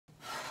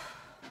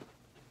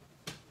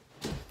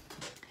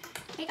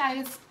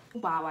guys.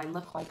 Wow, I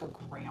look like a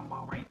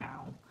grandma right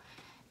now.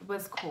 It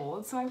was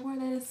cold, so I wore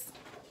this.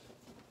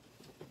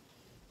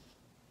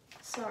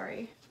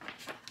 Sorry.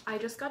 I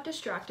just got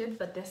distracted,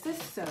 but this is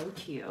so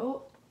cute.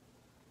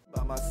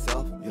 By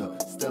myself, yeah,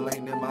 still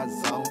ain't in my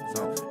zone.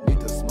 Need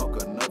to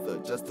smoke another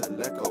just to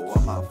let go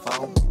on my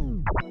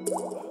phone.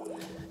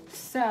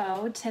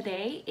 So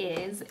today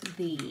is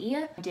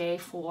the day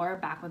 4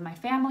 back with my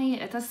family.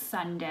 It's a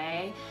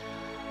Sunday.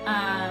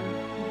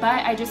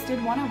 But I just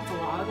did want to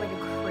vlog like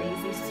a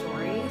crazy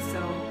story.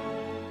 So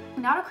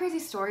not a crazy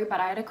story, but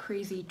I had a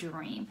crazy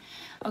dream.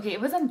 Okay,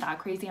 it wasn't that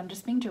crazy. I'm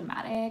just being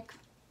dramatic.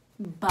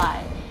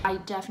 But I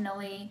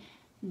definitely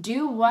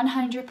do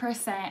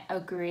 100%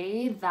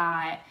 agree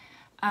that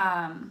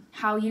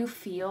how you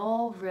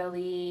feel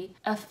really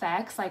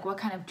affects like what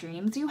kind of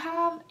dreams you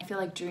have. I feel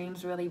like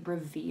dreams really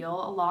reveal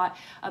a lot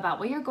about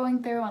what you're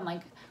going through and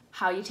like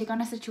how you take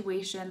on a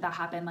situation that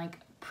happened like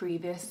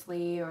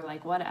previously or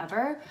like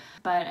whatever.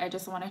 But I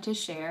just wanted to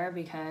share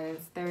because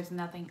there's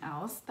nothing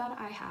else that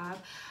I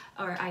have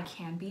or I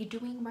can be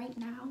doing right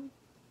now.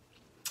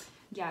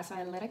 Yeah, so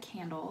I lit a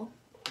candle.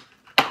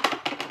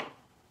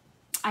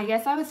 I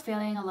guess I was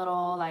feeling a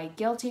little like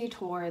guilty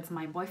towards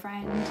my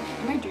boyfriend.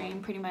 In my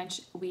dream, pretty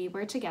much we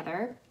were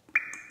together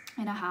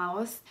in a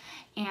house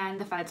and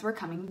the feds were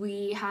coming.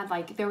 We had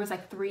like, there was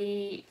like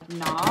 3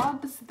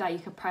 knobs that you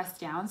could press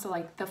down. So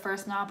like the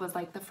first knob was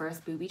like the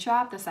first booby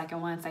trap, the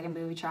second one, second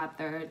booby trap,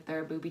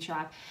 third booby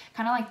trap,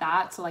 kind of like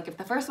that. So like if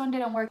the first one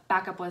didn't work,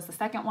 backup was the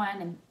second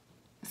one and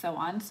so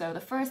on. So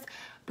the first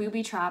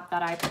booby trap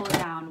that I pulled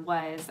down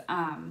was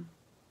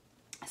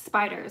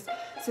spiders.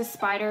 So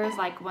spiders,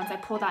 like once I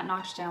pulled that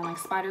notch down, like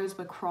spiders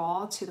would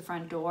crawl to the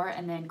front door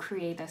and then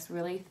create this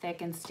really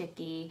thick and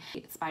sticky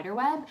spider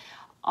web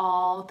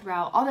all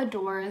throughout all the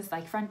doors,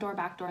 like front door,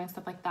 back door and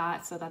stuff like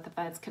that, so that the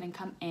feds couldn't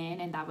come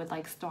in, and that would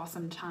like stall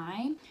some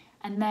time.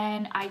 And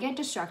then I get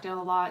distracted a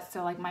lot,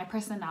 so like my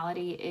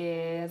personality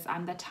is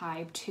I'm the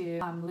type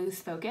to lose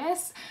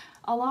focus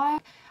a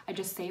lot. I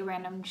just say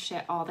random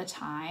shit all the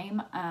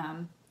time.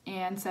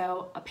 And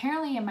so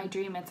apparently in my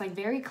dream, it's like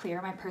very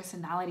clear my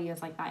personality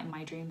is like that in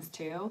my dreams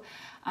too.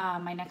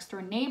 My next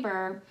door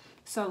neighbor,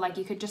 so like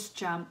you could just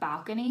jump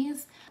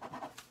balconies.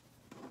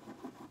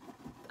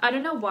 I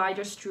don't know why I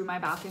just drew my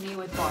balcony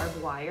with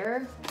barbed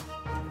wire.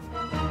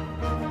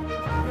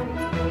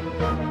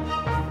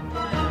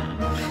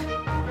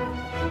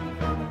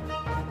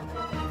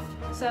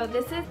 So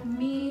this is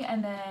me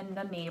and then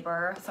the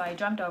neighbor. So I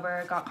jumped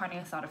over, got carne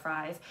asada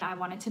fries. I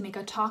wanted to make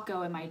a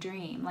taco in my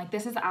dream. Like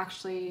this is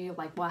actually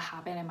like what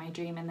happened in my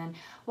dream. And then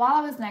while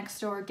I was next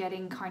door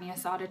getting carne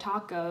asada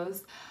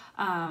tacos,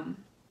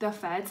 the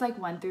feds like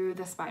went through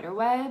the spider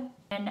web.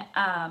 And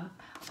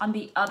on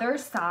the other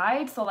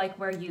side, so like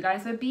where you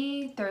guys would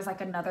be, there's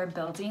like another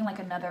building, like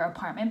another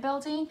apartment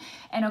building.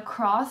 And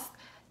across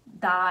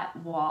that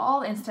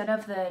wall, instead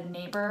of the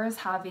neighbors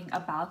having a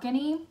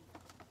balcony,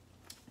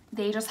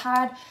 they just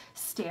had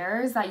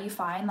stairs that you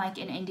find like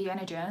in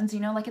Indiana Jones, you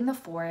know, like in the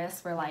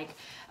forest where like,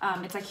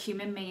 it's like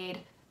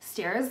human-made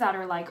stairs that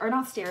are like, or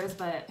not stairs,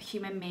 but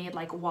human-made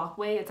like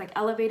walkway. It's like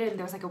elevated and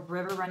there's like a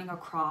river running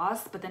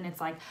across, but then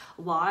it's like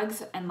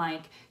logs and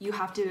like you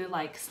have to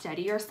like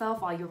steady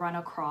yourself while you run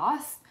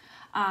across.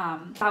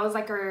 That was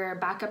like our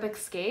backup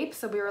escape.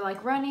 So we were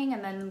like running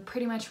and then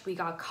pretty much we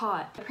got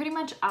caught. Pretty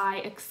much I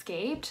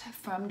escaped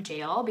from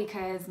jail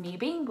because me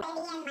being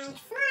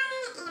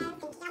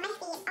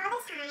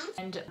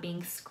and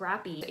being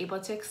scrappy, able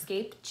to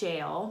escape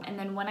jail. And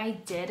then when I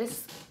did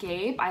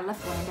escape, I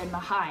left Landon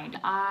behind.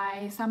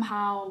 I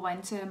somehow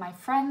went to my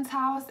friend's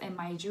house in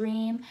my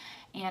dream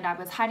and I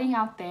was hiding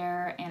out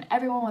there and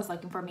everyone was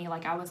looking for me,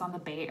 like I was on the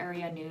Bay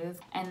Area news.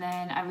 And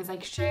then I was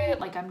like, shit,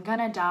 like I'm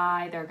gonna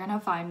die, they're gonna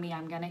find me,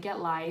 I'm gonna get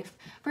life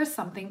for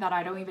something that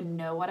I don't even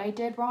know what I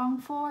did wrong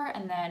for.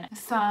 And then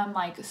some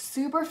like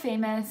super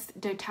famous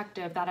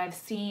detective that I've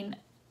seen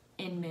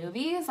in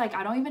movies, like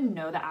I don't even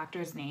know the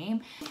actor's name.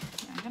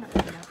 I'm gonna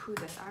find out who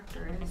this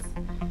actor is.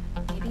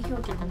 Maybe he'll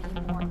give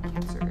me more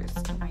answers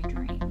to my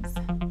dreams.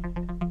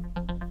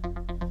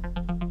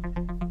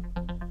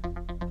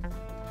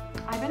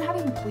 I've been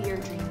having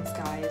weird dreams,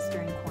 guys,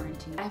 during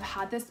quarantine. I've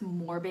had this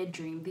morbid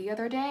dream the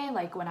other day,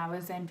 like when I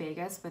was in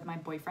Vegas with my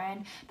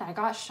boyfriend, that I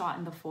got shot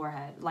in the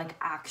forehead, like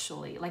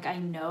actually. Like I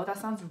know that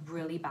sounds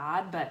really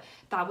bad, but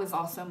that was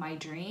also my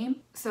dream.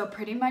 So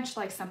pretty much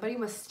like somebody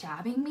was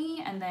stabbing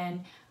me and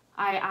then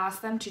I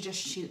asked them to just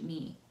shoot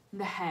me in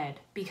the head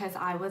because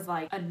I was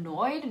like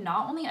annoyed,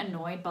 not only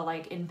annoyed, but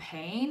like in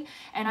pain.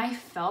 And I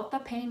felt the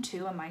pain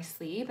too in my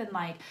sleep. And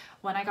like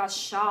when I got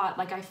shot,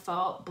 like I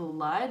felt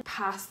blood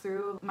pass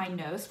through my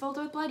nose filled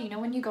with blood. You know,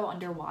 when you go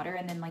underwater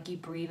and then like you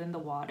breathe in the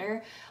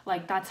water,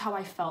 like that's how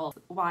I felt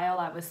while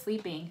I was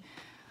sleeping.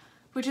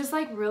 Which is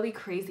like really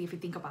crazy if you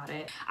think about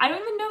it. I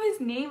don't even know his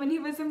name and he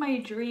was in my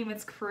dream.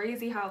 It's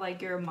crazy how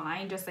like your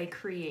mind just like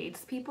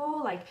creates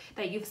people like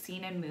that you've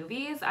seen in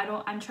movies.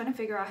 I'm trying to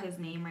figure out his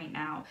name right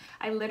now.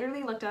 I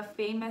literally looked up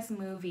famous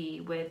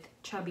movie with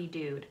chubby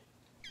dude.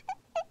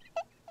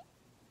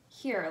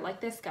 Here, like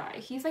this guy.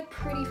 He's like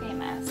pretty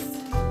famous.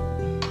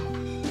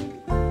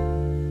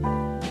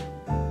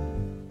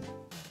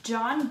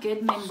 John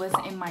Goodman was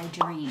in my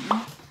dream.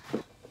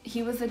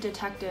 He was a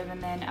detective,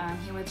 and then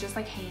he was just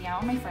like hanging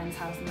out at my friend's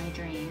house in my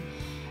dream.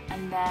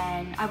 And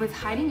then I was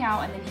hiding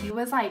out, and then he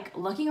was like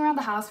looking around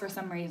the house for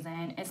some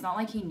reason. It's not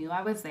like he knew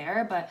I was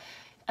there, but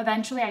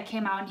eventually I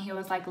came out and he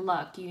was like,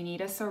 look, you need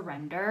to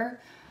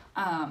surrender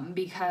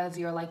because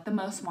you're like the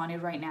most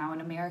wanted right now in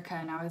America.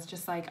 And I was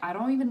just like, I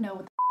don't even know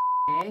what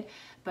the did,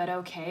 but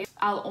okay.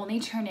 I'll only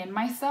turn in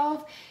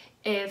myself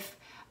if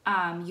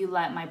you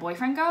let my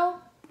boyfriend go,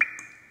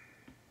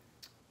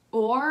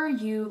 or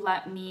you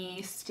let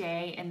me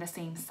stay in the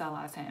same cell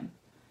as him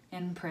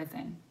in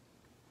prison.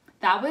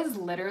 That was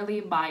literally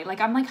my,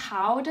 like, I'm like,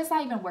 how does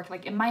that even work?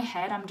 Like, in my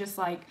head, I'm just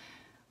like,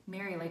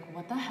 Mary, like,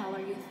 what the hell are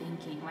you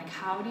thinking? Like,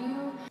 how do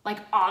you, like,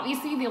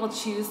 obviously they will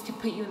choose to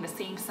put you in the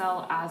same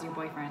cell as your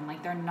boyfriend.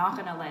 Like, they're not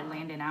gonna let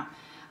Landon out.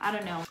 I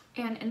don't know.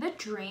 And in the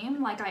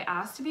dream, like, I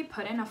asked to be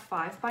put in a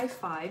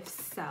 5x5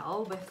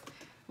 cell with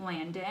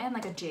Landon,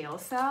 like a jail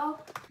cell.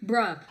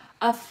 Bruh.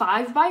 A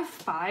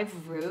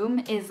 5x5 room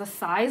is the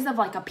size of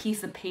like a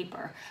piece of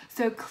paper.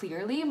 So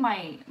clearly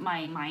my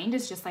mind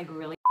is just like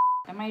really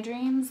in my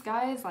dreams,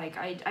 guys. Like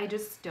I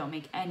just don't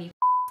make any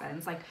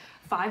sense. Like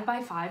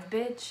 5x5,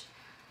 bitch.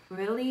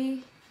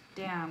 Really?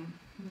 Damn.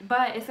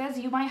 But it says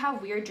you might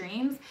have weird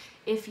dreams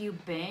if you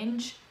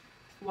binge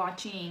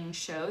watching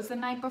shows the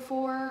night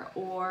before,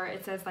 or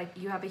it says like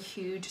you have a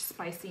huge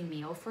spicy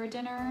meal for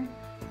dinner.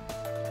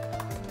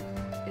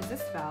 Is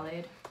this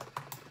valid?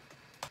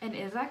 And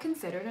is that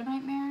considered a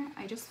nightmare?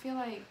 I just feel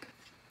like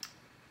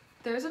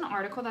there's an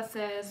article that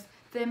says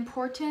the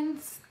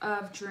importance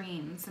of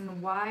dreams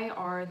and why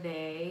are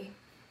they,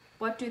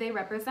 what do they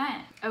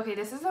represent? Okay,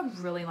 this is a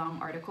really long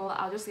article.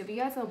 I'll just give you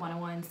guys a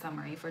 101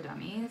 summary for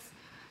dummies.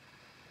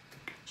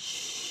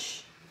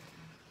 Shh.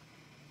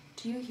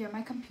 Do you hear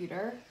my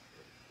computer?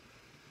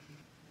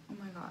 Oh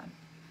my God.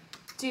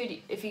 Dude,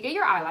 if you get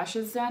your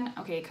eyelashes done,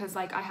 okay, because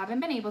like I haven't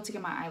been able to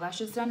get my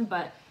eyelashes done,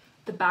 but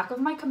the back of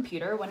my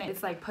computer, when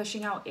it's like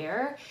pushing out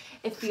air,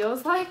 it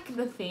feels like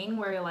the thing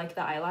where like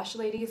the eyelash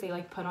ladies, they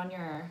like put on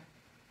your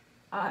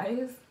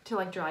eyes to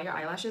like dry your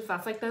eyelashes.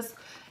 That's like this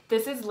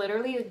is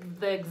literally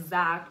the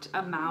exact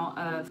amount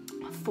of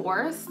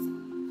force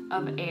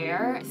of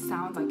air. It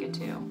sounds like it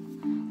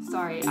too.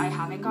 Sorry, I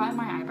haven't gotten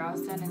my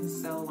eyebrows done in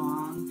so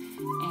long,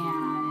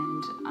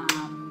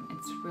 and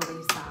it's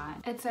really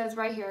sad. It says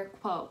right here,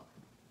 quote,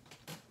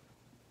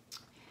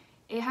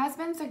 "It has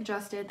been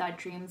suggested that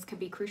dreams could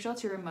be crucial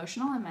to your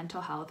emotional and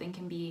mental health and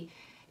can be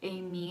a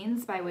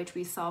means by which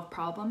we solve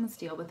problems,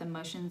 deal with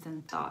emotions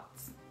and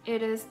thoughts.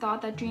 It is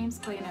thought that dreams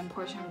play an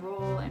important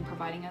role in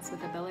providing us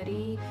with the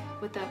ability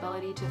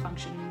to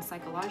function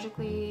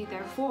psychologically.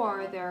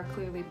 Therefore, there are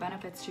clearly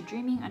benefits to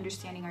dreaming,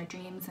 understanding our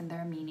dreams and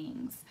their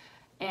meanings."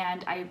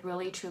 And I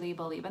really truly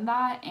believe in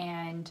that,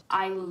 and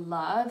I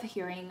love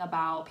hearing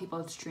about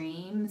people's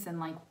dreams and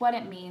like what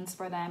it means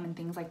for them and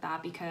things like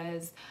that,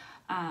 because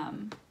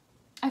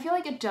I feel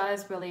like it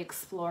does really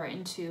explore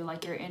into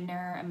like your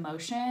inner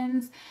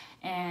emotions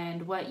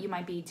and what you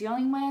might be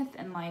dealing with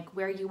and like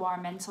where you are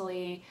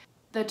mentally.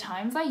 The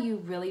times that you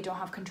really don't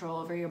have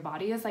control over your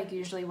body is like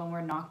usually when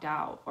we're knocked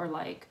out or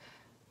like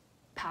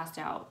passed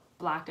out,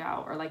 blacked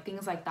out, or like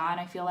things like that.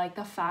 And I feel like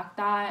the fact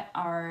that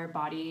our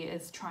body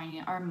is trying,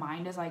 our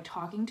mind is like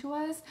talking to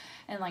us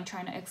and like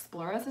trying to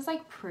explore us is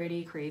like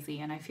pretty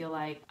crazy. And I feel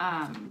like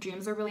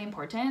dreams are really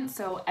important.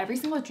 So every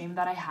single dream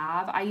that I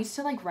have, I used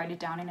to like write it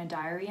down in a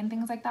diary and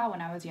things like that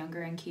when I was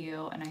younger and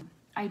cute, and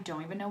I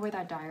don't even know where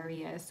that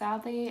diary is,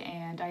 sadly,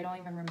 and I don't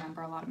even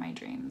remember a lot of my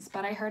dreams,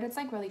 but I heard it's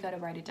like really good to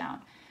write it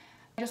down.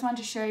 I just wanted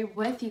to share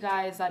with you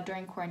guys that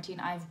during quarantine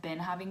I've been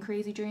having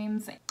crazy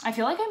dreams. I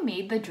feel like I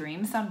made the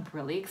dream sound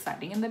really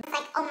exciting in the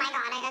like, oh my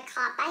God, I got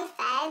caught by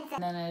feds.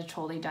 And then it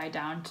totally died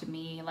down to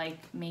me like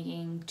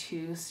making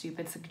two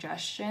stupid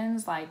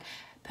suggestions, like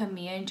put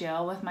me in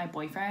jail with my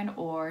boyfriend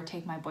or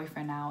take my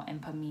boyfriend out and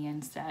put me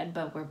instead,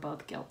 but we're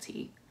both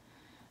guilty.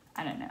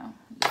 I don't know.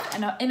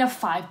 In a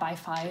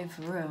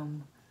 5x5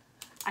 room.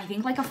 I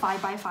think like a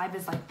 5x5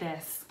 is like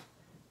this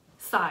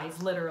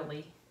size,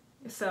 literally.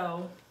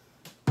 So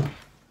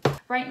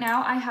right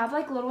now I have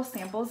like little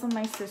samples of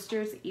my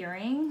sister's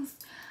earrings.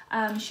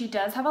 She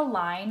does have a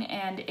line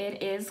and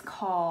it is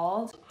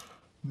called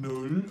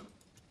No.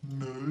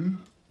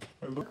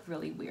 I look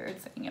really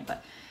weird saying it,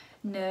 but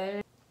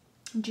no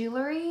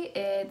jewelry.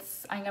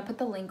 I'm gonna put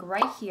the link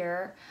right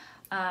here.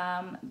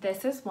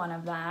 This is one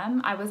of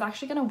them. I was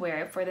actually gonna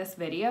wear it for this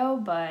video,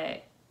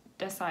 but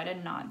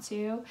decided not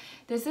to.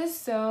 This is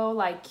so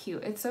like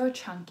cute. It's so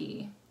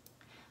chunky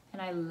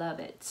and I love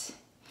it.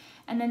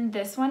 And then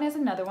this one is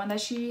another one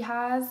that she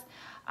has.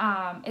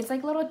 It's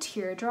like little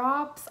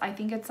teardrops. I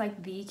think it's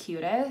like the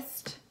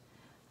cutest.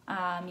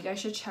 You guys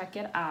should check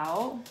it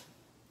out.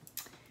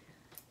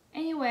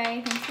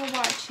 Anyway, thanks for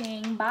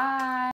watching. Bye.